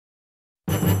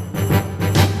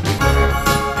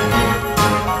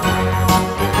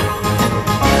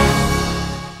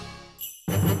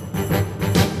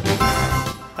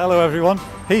Hello everyone,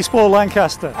 he's Paul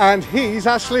Lancaster. And he's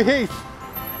Ashley Heath.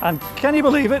 And can you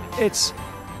believe it? It's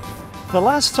the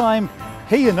last time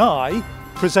he and I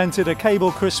presented a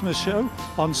cable Christmas show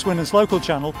on Swindon's local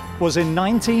channel was in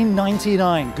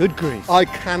 1999. Good grief. I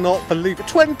cannot believe it.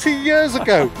 20 years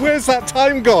ago. Where's that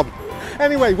time gone?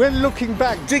 Anyway, we're looking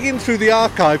back, digging through the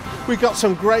archive. We've got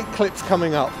some great clips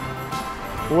coming up.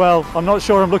 Well, I'm not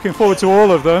sure I'm looking forward to all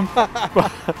of them,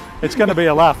 but it's going to be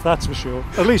a laugh, that's for sure.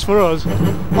 At least for us.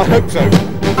 I hope so.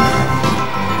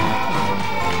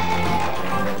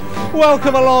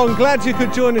 Welcome along, glad you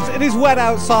could join us. It is wet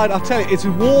outside, I'll tell you, it's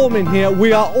warm in here.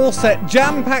 We are all set,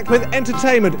 jam-packed with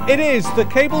entertainment. It is the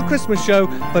Cable Christmas Show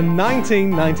for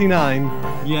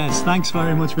 1999. Yes, thanks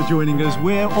very much for joining us.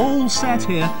 We're all set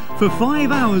here for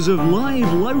 5 hours of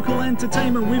live local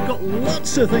entertainment. We've got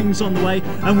lots of things on the way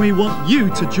and we want you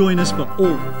to join us for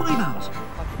all 5 hours.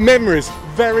 Memories,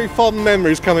 very fond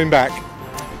memories coming back.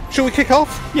 Shall we kick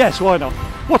off? Yes, why not?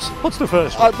 What's the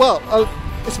first one?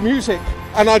 It's music.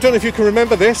 And I don't know if you can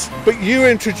remember this, but you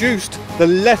introduced the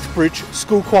Lethbridge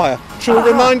School Choir. Shall we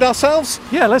remind ourselves?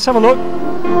 Yeah, let's have a look.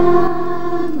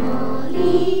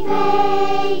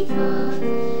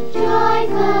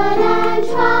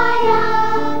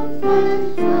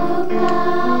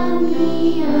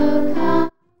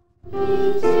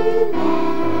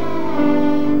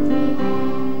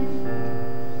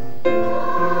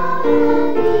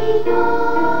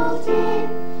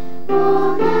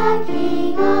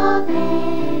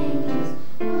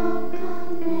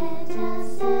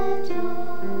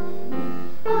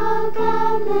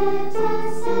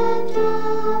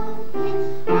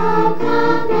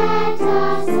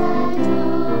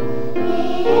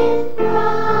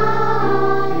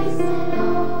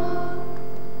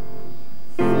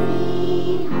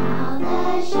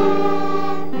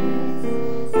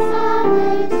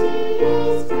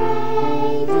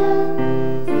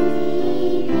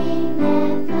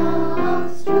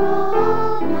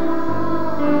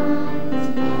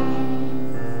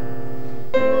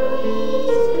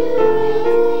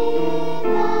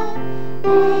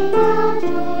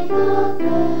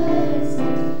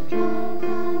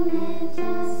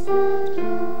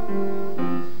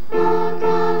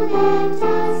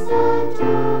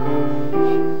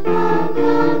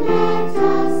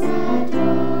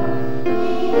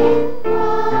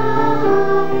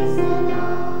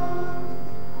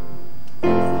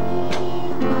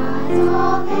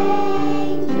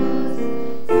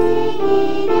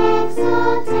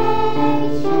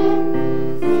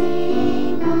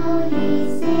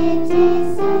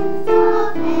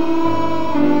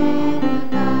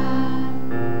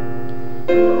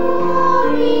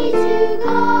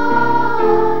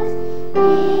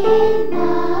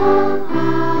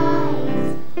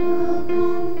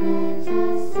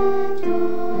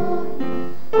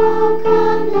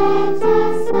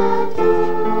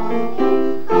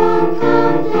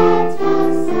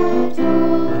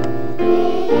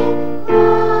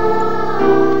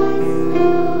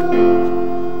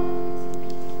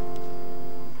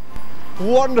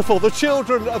 Wonderful, the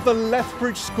children of the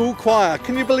Lethbridge School Choir.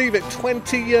 Can you believe it,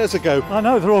 20 years ago? I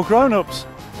know, they're all grown-ups,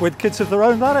 with kids of their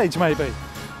own that age maybe.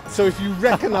 So if you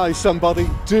recognise somebody,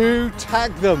 do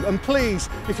tag them. And please,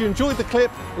 if you enjoyed the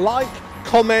clip, like,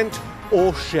 comment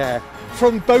or share.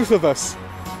 From both of us,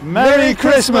 Merry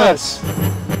Christmas!